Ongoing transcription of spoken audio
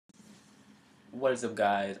What is up,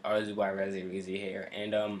 guys? RZY Rezi here,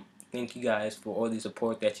 and thank you guys for all the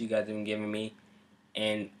support that you guys have been giving me.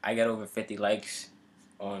 And I got over 50 likes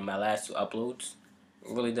on my last two uploads.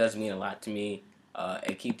 It really does mean a lot to me.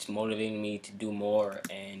 It keeps motivating me to do more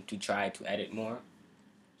and to try to edit more.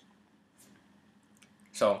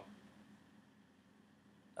 So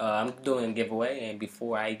I'm doing a giveaway, and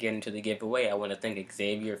before I get into the giveaway, I want to thank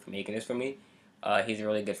Xavier for making this for me. He's a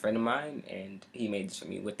really good friend of mine, and he made this for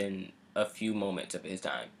me within a few moments of his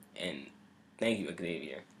time. And thank you,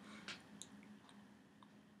 Xavier.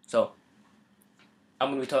 So I'm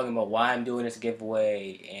going to be talking about why I'm doing this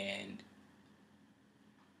giveaway and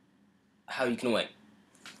how you can win,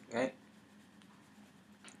 right?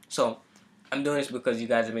 So I'm doing this because you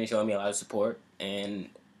guys have been showing me a lot of support, and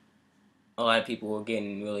a lot of people were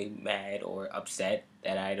getting really mad or upset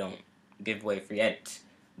that I don't give away free edits.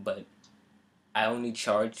 But I only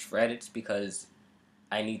charge for edits because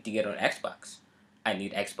I need to get on Xbox. I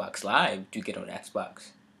need Xbox Live to get on Xbox.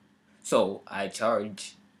 So I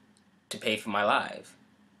charge to pay for my live,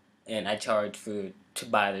 and I charge for to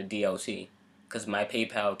buy the DLC because my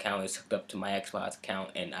PayPal account is hooked up to my Xbox account,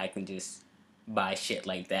 and I can just buy shit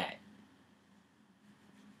like that.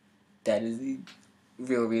 That is the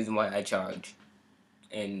real reason why I charge,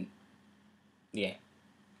 and yeah.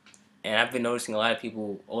 And I've been noticing a lot of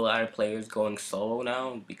people, a lot of players going solo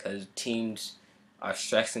now because teams are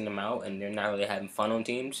stressing them out and they're not really having fun on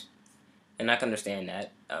teams, and I can understand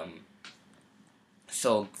that.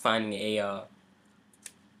 So finding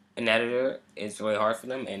an editor is really hard for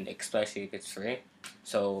them, and especially if it's free.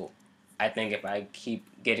 So I think if I keep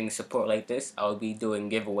getting support like this, I'll be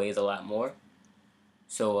doing giveaways a lot more.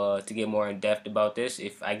 So to get more in depth about this,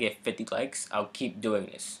 if I get 50 likes, I'll keep doing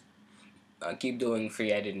this. I'll keep doing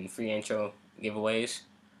free edit and free intro giveaways.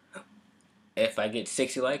 If I get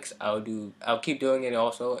 60 likes, I'll keep doing it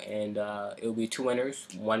also, and it'll be two winners.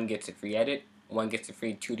 One gets a free edit, one gets a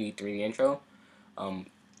free 2D 3D intro. Um,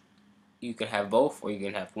 you can have both, or you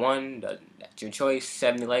can have one. That's your choice.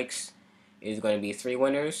 70 likes is going to be three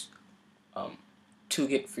winners. Um, two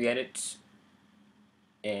get free edits,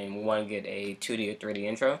 and one get a 2D or 3D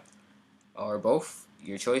intro, or both.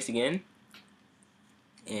 Your choice again,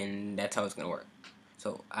 and that's how it's going to work.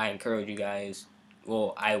 So I encourage you guys.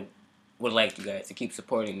 Well, I would like you guys to keep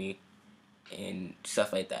supporting me and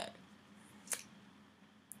stuff like that.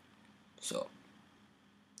 So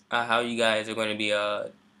how you guys are going to be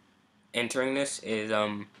entering this is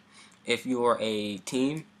if you are a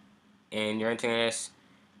team and you're entering this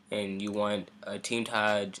and you want a team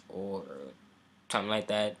Taj or something like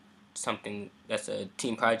that, something that's a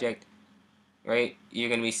team project, right? You're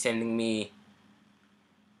gonna be sending me,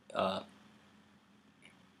 uh,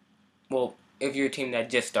 well, if you're a team that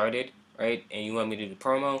just started, right, and you want me to do the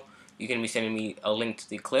promo, you're gonna be sending me a link to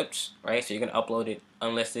the clips, right? So you're gonna upload it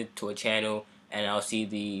unlisted to a channel, and I'll see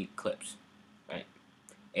the clips, right?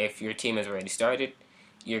 If your team has already started,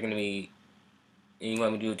 you're gonna be, and you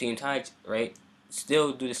want me to do a team Taj, right?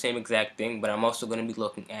 Still do the same exact thing, but I'm also gonna be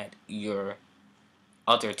looking at your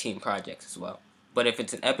other team projects as well. But if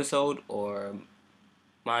it's an episode or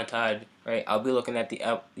montage, right, I'll be looking at the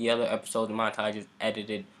other episodes and montages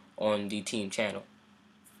edited on the team channel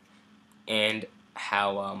and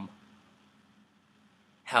how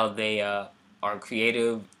they are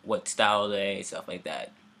creative, what style they, stuff like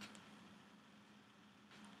that.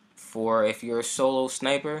 For if you're a solo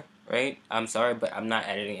sniper, right, I'm sorry, but I'm not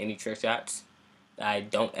editing any trick shots. I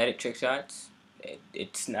don't edit trick shots.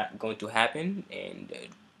 It's not going to happen, and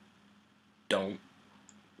don't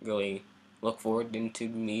really look forward into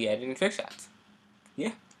me editing trick shots.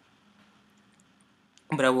 Yeah.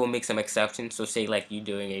 But I will make some exceptions. So say like you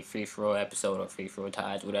doing a free throw episode or free throw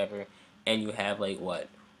ties, whatever, and you have like what,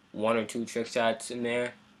 one or two trick shots in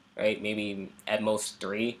there, right? Maybe at most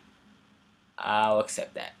three. I'll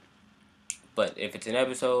accept that. But if it's an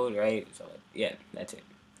episode, right? So yeah, that's it.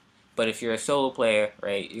 But if you're a solo player,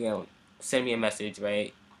 right, you know, send me a message,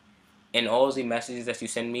 right? And all the messages that you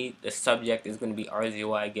send me, the subject is going to be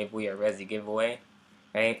RZY giveaway or Resi giveaway,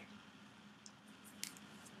 right?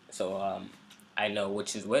 So I know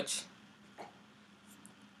which is which,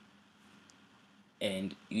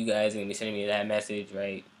 and you guys are gonna be sending me that message,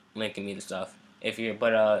 right? Linking me the stuff. If you're,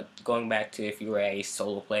 but going back to if you were a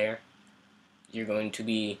solo player, you're going to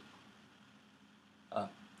be uh,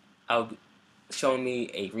 I'll be showing me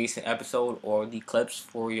a recent episode or the clips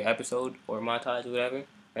for your episode or montage or whatever,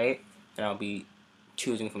 right? And I'll be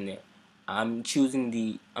choosing from there. I'm choosing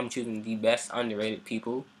the best underrated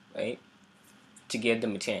people, right? To give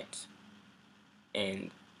them a chance,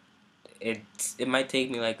 and it might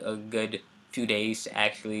take me like a good few days to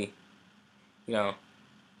actually, you know,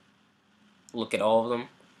 look at all of them,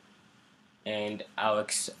 and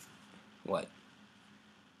what?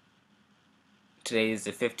 Today is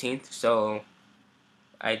the 15th, so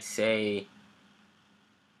I'd say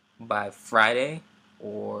by Friday,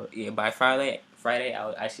 or yeah, by Friday,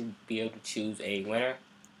 I should be able to choose a winner,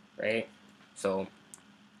 right? So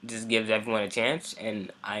just gives everyone a chance,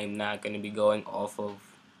 and I'm not going to be going off of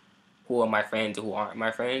who are my friends and who aren't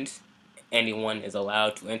my friends. Anyone is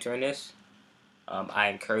allowed to enter in this. I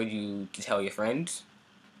encourage you to tell your friends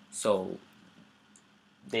so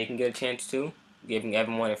they can get a chance too, giving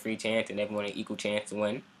everyone a free chance and everyone an equal chance to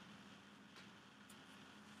win.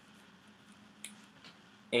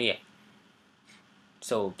 And yeah,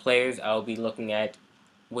 so players, I'll be looking at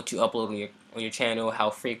what you upload on your channel, how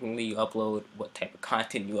frequently you upload, what type of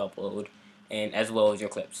content you upload, and as well as your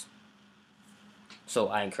clips. So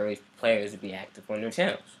I encourage players to be active on their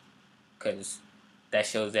channels because that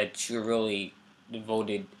shows that you're really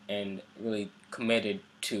devoted and really committed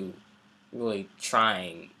to really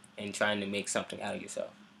trying to make something out of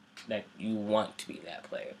yourself. That you want to be that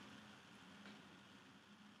player.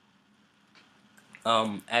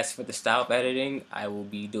 As for the style of editing, I will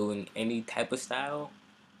be doing any type of style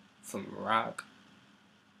from rock,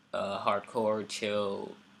 hardcore,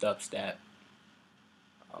 chill, dubstep,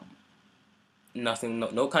 um, nothing,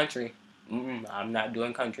 no country. I'm not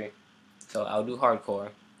doing country, so I'll do hardcore.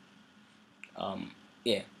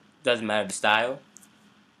 Yeah, doesn't matter the style.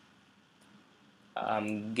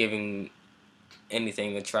 I'm giving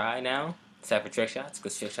anything a try now, except for trick shots,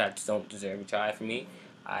 because trick shots don't deserve a try for me.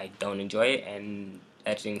 I don't enjoy it, and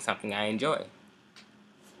etching something I enjoy.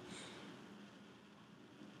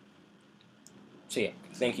 So yeah,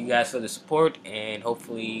 thank you guys for the support, and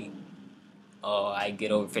hopefully I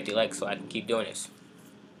get over 50 likes so I can keep doing this.